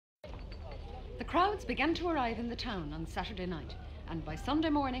Crowds began to arrive in the town on Saturday night, and by Sunday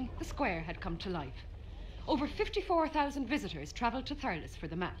morning, the square had come to life. Over 54,000 visitors travelled to Thurles for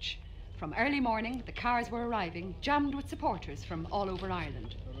the match. From early morning, the cars were arriving, jammed with supporters from all over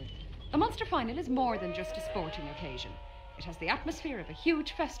Ireland. The Munster final is more than just a sporting occasion. It has the atmosphere of a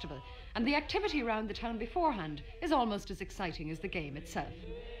huge festival, and the activity around the town beforehand is almost as exciting as the game itself.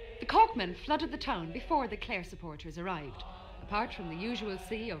 The Corkmen flooded the town before the Clare supporters arrived. Apart from the usual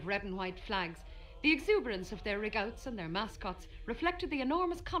sea of red and white flags, the exuberance of their rigouts and their mascots reflected the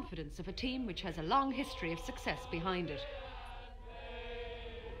enormous confidence of a team which has a long history of success behind it.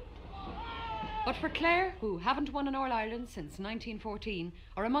 But for Clare, who haven't won an All-Ireland since 1914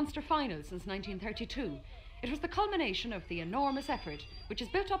 or a Munster final since 1932, it was the culmination of the enormous effort which has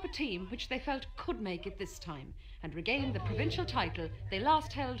built up a team which they felt could make it this time and regain the provincial title they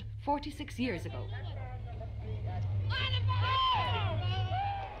last held 46 years ago.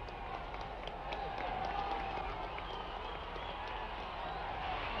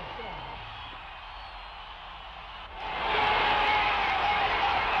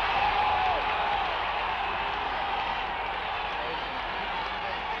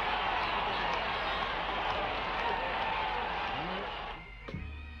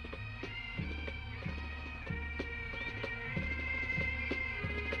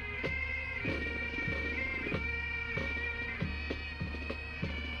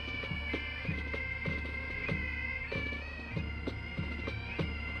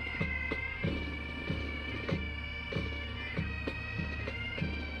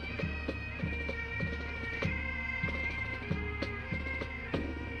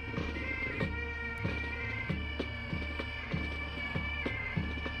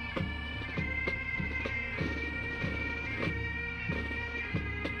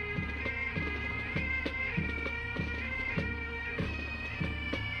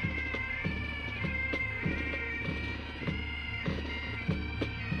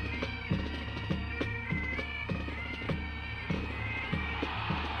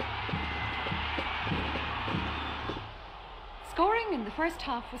 Scoring in the first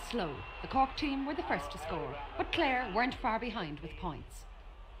half was slow. The Cork team were the first to score, but Clare weren't far behind with points.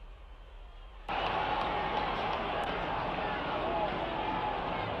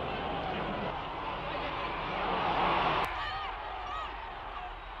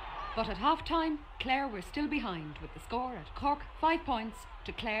 But at half-time, Clare were still behind, with the score at Cork 5 points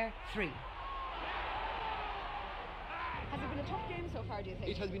to Clare 3. Has it been a tough game so far, do you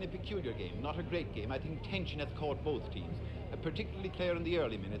think? It has been a peculiar game, not a great game. I think tension has caught both teams, particularly Clare in the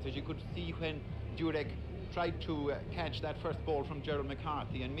early minutes, as you could see when Durek tried to catch that first ball from Gerald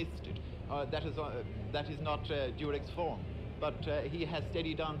McCarthy and missed it. That is not Durek's form, but he has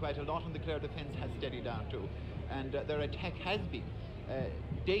steadied down quite a lot, and the Clare defence has steadied down too. And their attack has been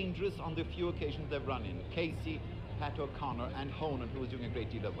dangerous on the few occasions they've run in. Casey, Pat O'Connor and Honan, who is doing a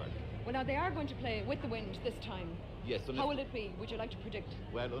great deal of work. Well, now they are going to play with the wind this time. Yes. How will it be? Would you like to predict?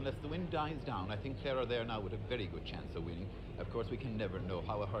 Well, unless the wind dies down, I think Clare are there now with a very good chance of winning. Of course, we can never know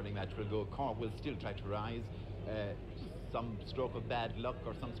how a hurling match will go. Cork will still try to rise. Some stroke of bad luck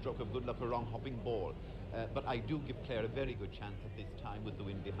or some stroke of good luck, a wrong hopping ball. But I do give Clare a very good chance at this time with the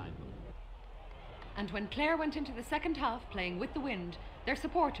wind behind them. And when Clare went into the second half playing with the wind, their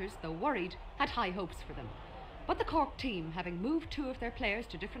supporters, though worried, had high hopes for them. But the Cork team, having moved two of their players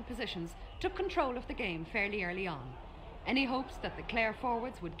to different positions, took control of the game fairly early on. Any hopes that the Clare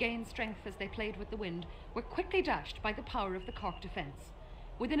forwards would gain strength as they played with the wind were quickly dashed by the power of the Cork defence.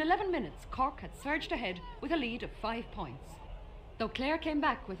 Within 11 minutes, Cork had surged ahead with a lead of 5 points. Though Clare came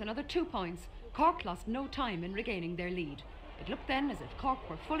back with another 2 points, Cork lost no time in regaining their lead. It looked then as if Cork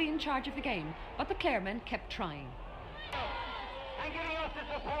were fully in charge of the game, but the Clare men kept trying. And giving us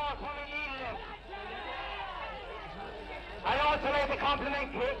the support when we needed it. I'd also like to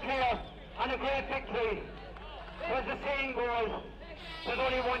compliment Clare on a great victory. As the saying goes, there's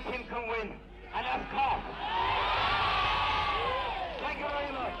only one team can win, and that's Cork. Thank you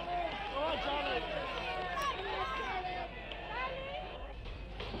very much. Oh, Johnny.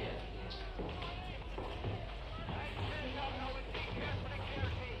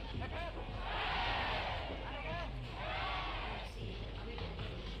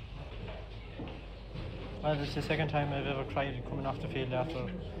 Well, it's the second time I've ever cried coming off the field after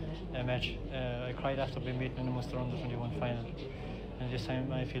a match. I cried after being beaten in the Munster Under-21 final. And this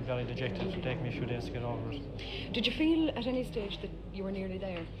time I feel very dejected. It'll take me a few days to get over it. Did you feel at any stage that you were nearly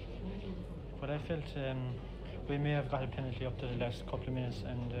there? But I felt we may have got a penalty up to the last couple of minutes,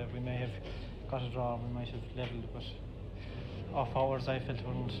 and we may have got a draw, we might have levelled, but off hours I felt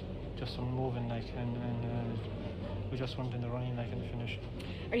weren't just moving, like, and we just weren't in the running like in the finish.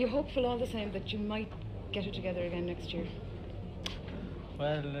 Are you hopeful all the same that you might get it together again next year?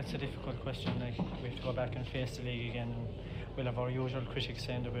 Well, that's a difficult question. Like, we have to go back and face the league again, and we'll have our usual critics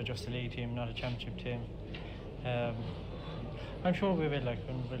saying that we're just a league team, not a championship team. I'm sure we will,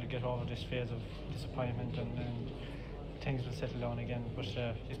 and we'll get over this phase of disappointment, and things will settle down again. But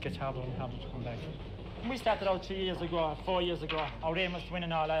it gets harder and harder to come back. When we started out 3 years ago, 4 years ago, our aim was to win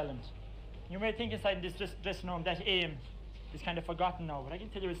in All Ireland. You may think inside this dressing room that aim is kind of forgotten now, but I can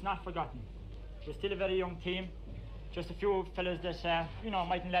tell you it's not forgotten. We're still a very young team, just a few fellas that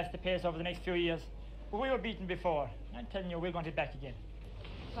mightn't last the pace over the next few years. But we were beaten before. I'm telling you, we're going to be back again.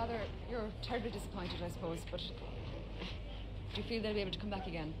 Father, you're terribly disappointed, I suppose, but do you feel they'll be able to come back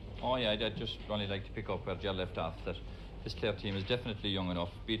again? Oh yeah, I'd just only like to pick up where Ger left off, that this Clare team is definitely young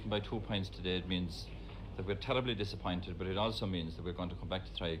enough. Beaten by 2 points today, it means that we're terribly disappointed, but it also means that we're going to come back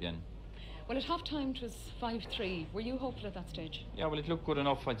to try again. Well, at half-time it was 5-3. Were you hopeful at that stage? Yeah, well, it looked good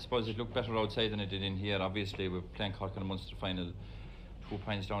enough. I suppose it looked better outside than it did in here. Obviously, we're playing Cork in a Munster final, 2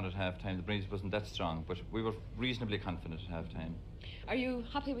 points down at half-time. The breeze wasn't that strong, but we were reasonably confident at half-time. Are you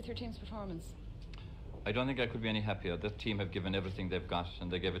happy with your team's performance? I don't think I could be any happier. That team have given everything they've got,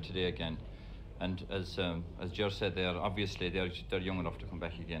 and they gave it today again. And as Ger said, they're young enough to come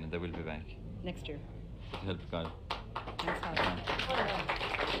back again, and they will be back. Next year. With the help of God. Thanks, Father.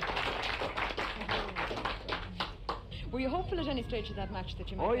 Were you hopeful at any stage of that match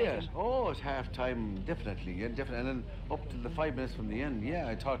that you might make it? At half-time, definitely. Yeah, definitely. And then up to the 5 minutes from the end,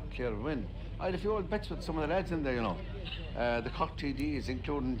 I thought Clare would win. I had a few old bets with some of the lads in there, the Cork TDs,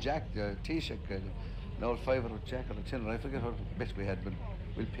 including Jack, Taoiseach, an old fiver with Jack or a tenner. I forget what bet we had, but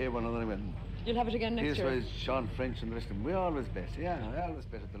we'll pay one another one. You'll have it again next year? Here's Sean French and the rest of them. We always bet, I always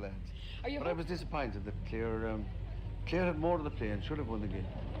bet at the lads. But I was disappointed that Clare had more to the play and should have won the game.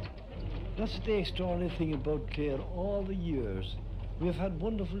 That's the extraordinary thing about Clare. All the years, we've had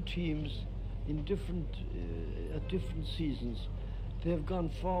wonderful teams in at different seasons. They've gone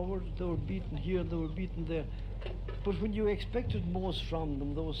forward, they were beaten here, they were beaten there. But when you expected most from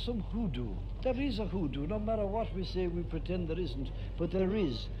them, there was some hoodoo. There is a hoodoo, no matter what we say, we pretend there isn't, but there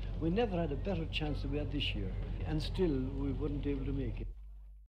is. We never had a better chance than we had this year, and still we weren't able to make it.